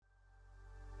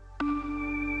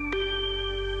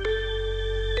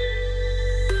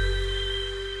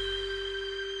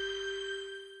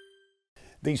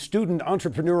The Student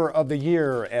Entrepreneur of the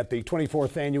Year at the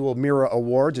 24th Annual Mira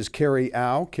Awards is Kerry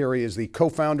Ao. Kerry is the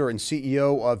co-founder and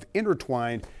CEO of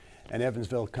Intertwined, an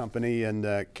Evansville company. And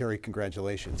Kerry,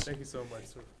 congratulations. Thank you so much,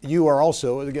 sir. You are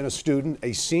also, again, a student,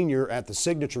 a senior at the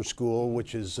Signature School,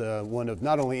 which is one of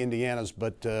not only Indiana's,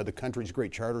 but the country's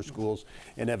great charter schools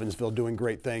in Evansville, doing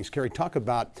great things. Kerry, talk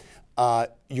about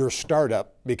your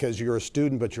startup, because you're a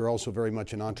student, but you're also very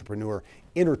much an entrepreneur.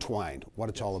 Intertwined, what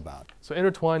it's all about. So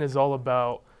Intertwined is all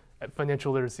about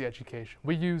financial literacy education.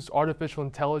 We use artificial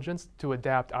intelligence to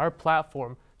adapt our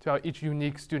platform to how each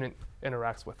unique student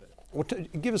interacts with it. Well,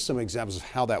 give us some examples of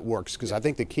how that works, because I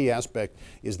think the key aspect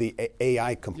is the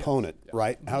AI component,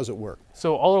 right? How does it work?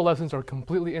 So all our lessons are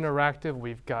completely interactive.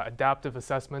 We've got adaptive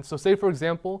assessments. So say, for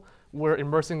example, we're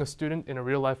immersing a student in a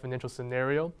real-life financial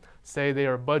scenario. Say they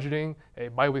are budgeting a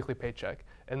biweekly paycheck,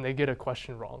 and they get a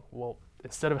question wrong. Well,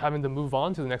 instead of having to move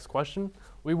on to the next question,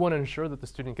 we want to ensure that the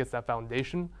student gets that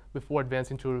foundation before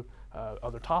advancing to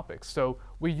other topics. So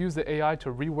we use the AI to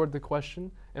reword the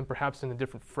question, and perhaps in a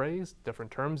different phrase,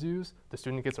 different terms used, the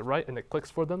student gets it right and it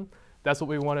clicks for them. That's what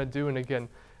we want to do, and again,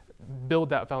 build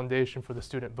that foundation for the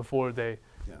student before they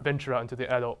venture out into the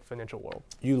adult financial world.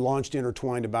 You launched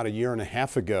Intertwined about 1.5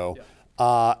 years ago.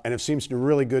 And it seems to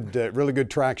really good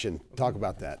traction. Talk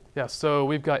about that. Yeah, so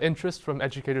we've got interest from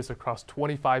educators across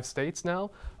 25 states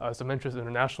now, some interest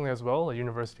internationally as well, a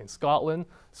university in Scotland,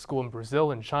 school in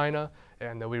Brazil and China,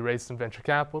 and we raised some venture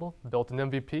capital, built an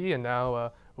MVP, and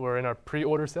now we're in our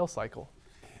pre-order sales cycle.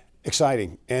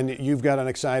 Exciting, and you've got an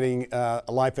exciting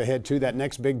life ahead too. That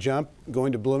next big jump,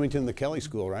 going to Bloomington, the Kelly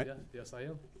School, right? Yeah, yes I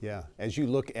am. Yeah, as you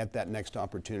look at that next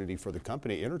opportunity for the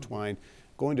company, Intertwined,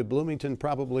 going to Bloomington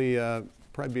probably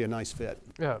be a nice fit.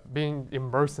 Yeah, being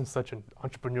immersed in such an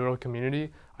entrepreneurial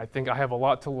community, I think I have a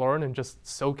lot to learn and just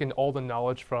soak in all the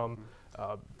knowledge from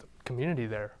the community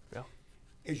there. Yeah.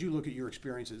 As you look at your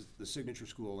experiences at the Signature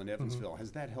School in Evansville, has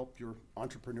that helped your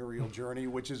entrepreneurial journey,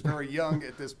 which is very young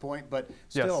at this point, but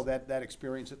still that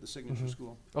experience at the Signature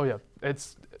School? Oh yeah,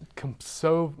 it's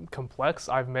so complex.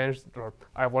 I've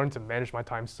learned to manage my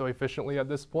time so efficiently at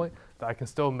this point that I can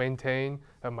still maintain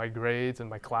my grades and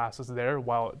my classes there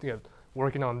while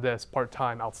working on this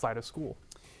part-time outside of school.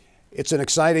 It's an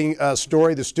exciting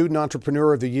story. The Student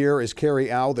Entrepreneur of the Year is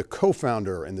Kerry Ao, the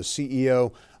co-founder and the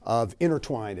CEO of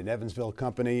Intertwined, an Evansville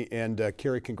company. And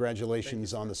Kerry,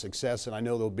 congratulations on the success. And I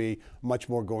know there'll be much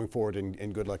more going forward,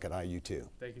 and good luck at IU too.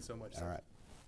 Thank you so much. All right.